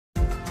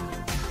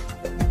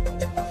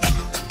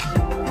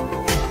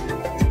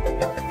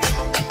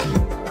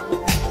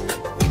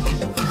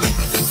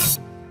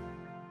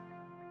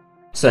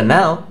So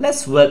now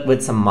let's work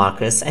with some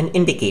markers and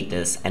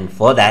indicators, and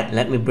for that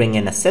let me bring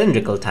in a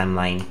cylindrical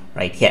timeline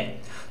right here.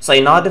 So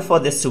in order for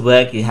this to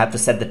work, you have to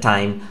set the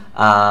time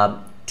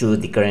to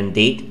the current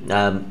date,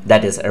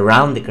 that is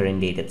around the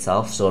current date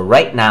itself. So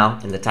right now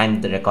in the time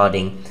of the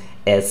recording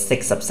is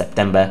 6th of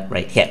September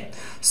right here.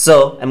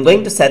 So I'm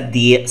going to set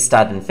the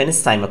start and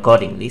finish time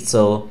accordingly.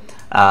 So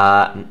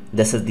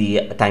this is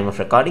the time of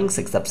recording,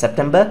 6th of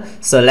September.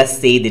 So let's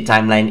say the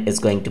timeline is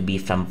going to be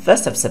from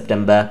 1st of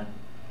September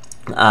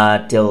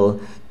till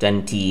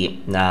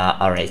 20.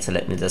 Alright, so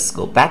let me just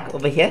go back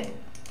over here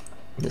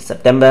to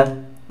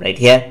September right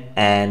here,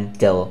 and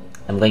till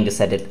I'm going to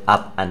set it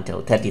up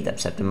until 30th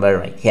of September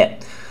right here.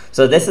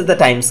 So this is the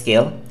time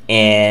scale,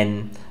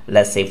 and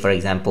let's say for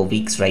example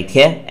weeks right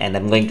here, and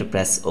I'm going to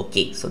press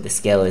OK. So the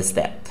scale is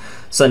there.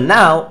 So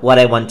now what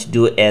I want to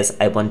do is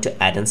I want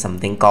to add in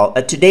something called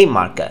a today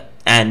marker,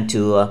 and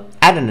to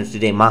add in a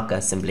today marker,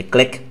 simply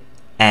click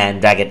and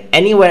drag it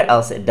anywhere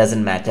else, it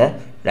doesn't matter,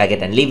 drag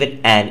it and leave it,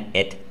 and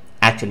it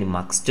actually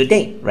marks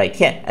today right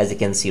here, as you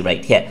can see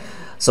right here.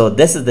 So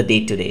this is the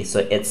date today, so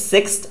it's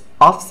 6th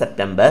of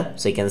September.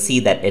 So you can see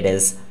that it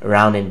is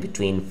around in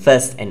between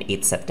 1st and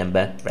 8th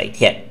September right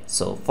here.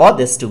 So for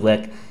this to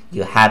work,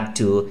 you have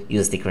to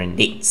use the current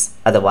dates,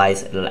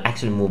 otherwise it will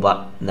actually move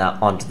up now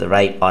onto the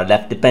right or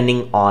left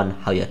depending on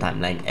how your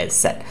timeline is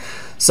set.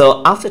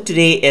 So after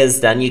today is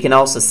done, you can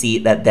also see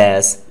that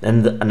there's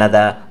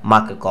another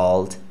marker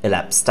called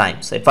elapsed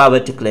time. So if I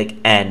were to click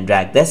and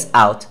drag this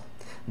out,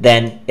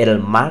 then it'll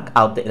mark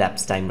out the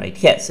elapsed time right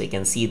here. So you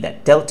can see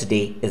that till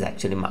today is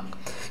actually marked.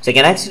 So you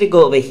can actually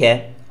go over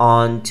here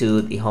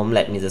onto the home.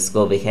 Let me just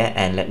go over here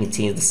and let me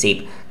change the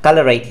shape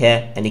color right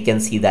here, and you can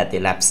see that the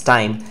elapsed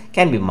time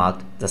can be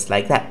marked just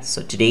like that.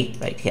 So today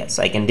right here.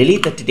 So I can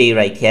delete the today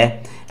right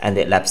here, and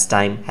the elapsed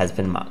time has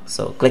been marked.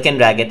 So click and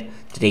drag it,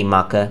 today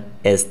marker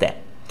is there.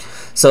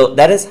 So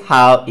that is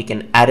how you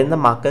can add in the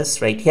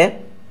markers right here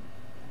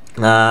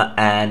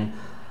and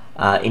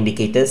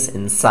indicators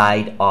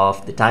inside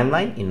of the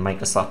timeline in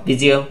Microsoft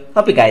Visio.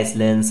 Hope you guys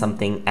learned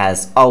something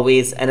as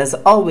always, and as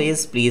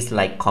always, please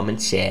like,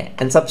 comment, share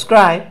and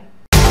subscribe.